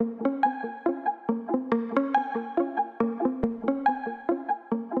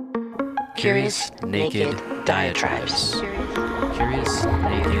Curious Naked Diatribes. Curious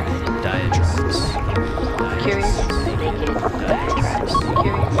Naked Diatribes. Curious Naked Diatribes.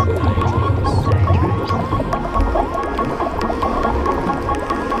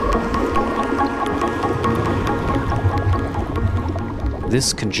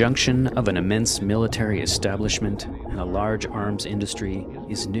 This conjunction of an immense military establishment and a large arms industry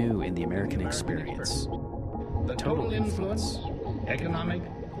is new in the American experience. The total influence, economic,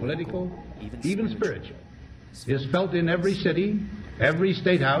 political, even spiritual, is felt in every city, every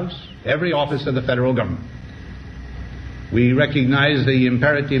state house, every office of the federal government. We recognize the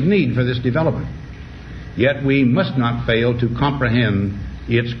imperative need for this development, yet we must not fail to comprehend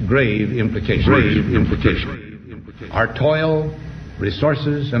its grave implications. Our toil,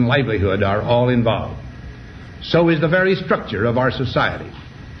 resources, and livelihood are all involved. So is the very structure of our society.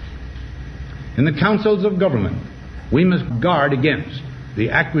 In the councils of government, we must guard against the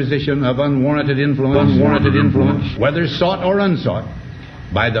acquisition of unwarranted influence, whether sought or unsought,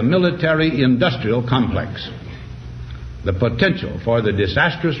 by the military-industrial complex. The potential for the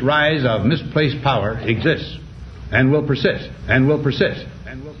disastrous rise of misplaced power exists and will persist.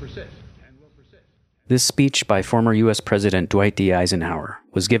 This speech by former U.S. President Dwight D. Eisenhower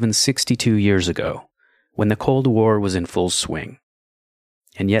was given 62 years ago, when the Cold War was in full swing.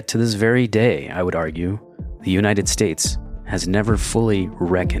 And yet to this very day, I would argue, the United States has never fully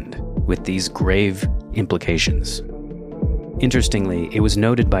reckoned with these grave implications. Interestingly, it was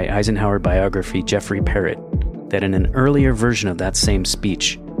noted by Eisenhower biographer Jeffrey Parrott that in an earlier version of that same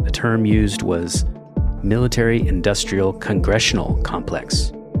speech, the term used was military-industrial congressional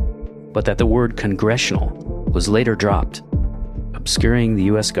complex, but that the word congressional was later dropped, obscuring the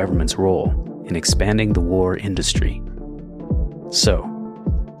U.S. government's role in expanding the war industry. So,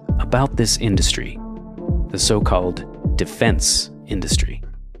 about this industry, the so-called defense industry.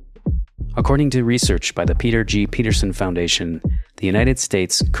 According to research by the Peter G. Peterson Foundation, the United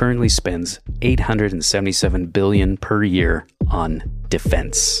States currently spends $877 billion per year on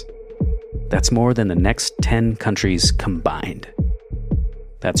defense. That's more than the next 10 countries combined.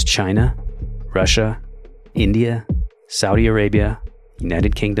 That's China, Russia, India, Saudi Arabia,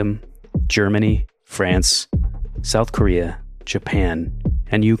 United Kingdom, Germany, France, South Korea, Japan,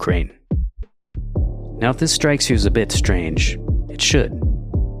 and Ukraine. Now, if this strikes you as a bit strange, it should.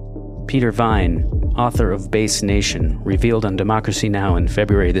 Peter Vine, author of Base Nation, revealed on Democracy Now! In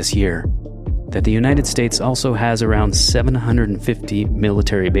February this year that the United States also has around 750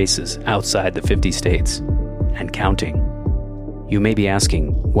 military bases outside the 50 states, and counting. You may be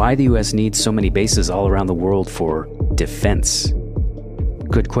asking why the U.S. needs so many bases all around the world for defense.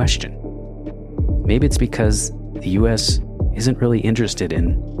 Good question. Maybe it's because the U.S. isn't really interested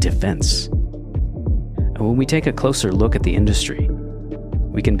in defense. And when we take a closer look at the industry,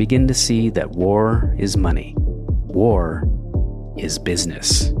 we can begin to see that war is money. War is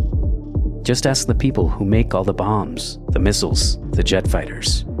business. Just ask the people who make all the bombs, the missiles, the jet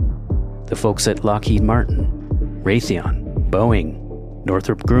fighters. The folks at Lockheed Martin, Raytheon, Boeing,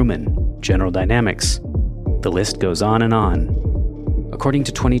 Northrop Grumman, General Dynamics. The list goes on and on. According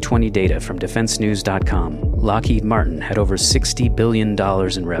to 2020 data from DefenseNews.com, Lockheed Martin had over $60 billion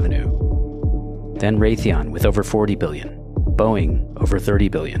in revenue. Then Raytheon with over $40 billion. Boeing over $30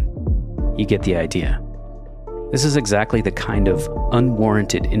 billion. You get the idea. This is exactly the kind of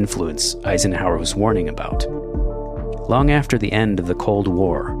unwarranted influence Eisenhower was warning about. Long after the end of the Cold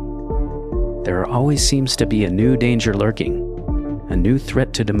War, there always seems to be a new danger lurking, a new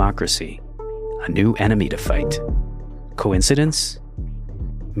threat to democracy, a new enemy to fight. Coincidence?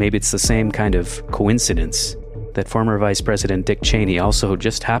 Maybe it's the same kind of coincidence that former Vice President Dick Cheney also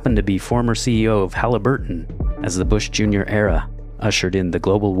just happened to be former CEO of Halliburton as the Bush Jr. era ushered in the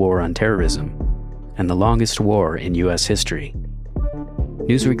global war on terrorism and the longest war in U.S. history.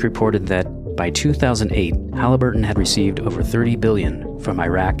 Newsweek reported that by 2008, Halliburton had received over $30 billion from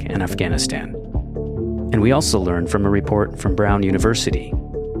Iraq and Afghanistan. And we also learned from a report from Brown University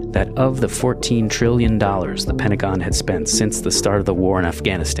that of the $14 trillion the Pentagon had spent since the start of the war in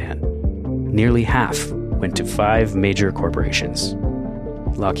Afghanistan, nearly half went to 5 major corporations: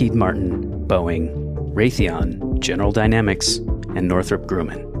 Lockheed Martin, Boeing, Raytheon, General Dynamics, and Northrop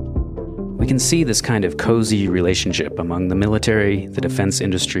Grumman. We can see this kind of cozy relationship among the military, the defense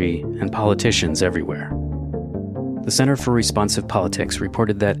industry, and politicians everywhere. The Center for Responsive Politics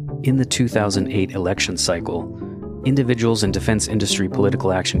reported that in the 2008 election cycle, individuals in defense industry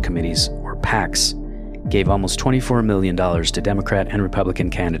political action committees, or PACs, gave almost $24 million to Democrat and Republican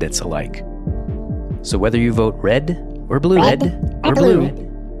candidates alike. So whether you vote red or blue,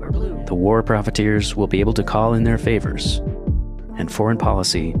 the war profiteers will be able to call in their favors, and foreign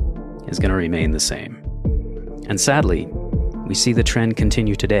policy is going to remain the same. And sadly, we see the trend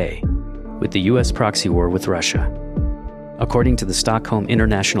continue today with the US proxy war with Russia. According to the Stockholm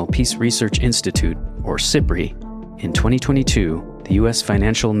International Peace Research Institute, or SIPRI, in 2022, the US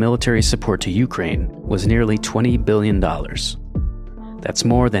financial military support to Ukraine was nearly $20 billion. That's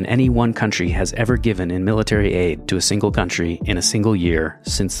more than any one country has ever given in military aid to a single country in a single year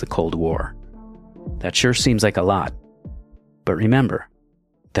since the Cold War. That sure seems like a lot. But remember,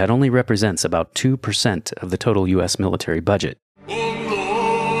 that only represents about 2% of the total US military budget.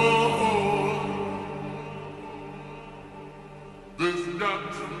 There's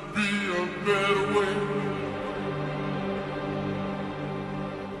got to be a better way.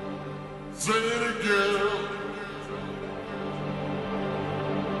 Say it again.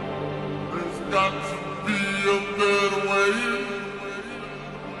 There's got to be a better way.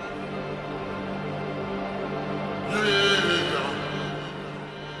 Yeah.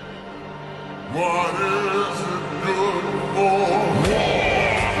 What is it good for?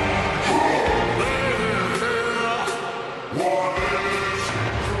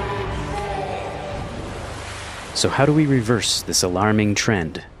 So how do we reverse this alarming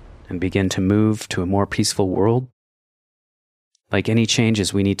trend and begin to move to a more peaceful world? Like any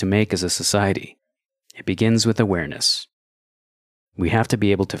changes we need to make as a society, it begins with awareness. We have to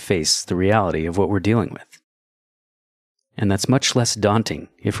be able to face the reality of what we're dealing with. And that's much less daunting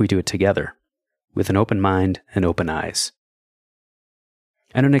if we do it together, with an open mind and open eyes.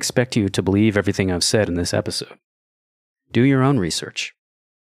 I don't expect you to believe everything I've said in this episode. Do your own research.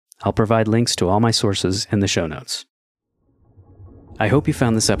 I'll provide links to all my sources in the show notes. I hope you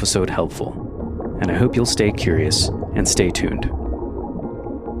found this episode helpful, and I hope you'll stay curious and stay tuned.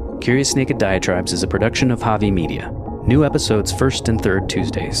 Curious Naked Diatribes is a production of Javi Media. New episodes first and third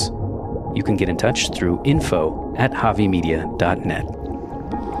Tuesdays. You can get in touch through info@javimedia.net.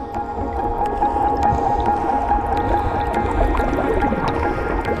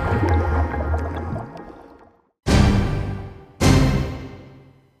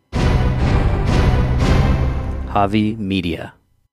 Javi Media.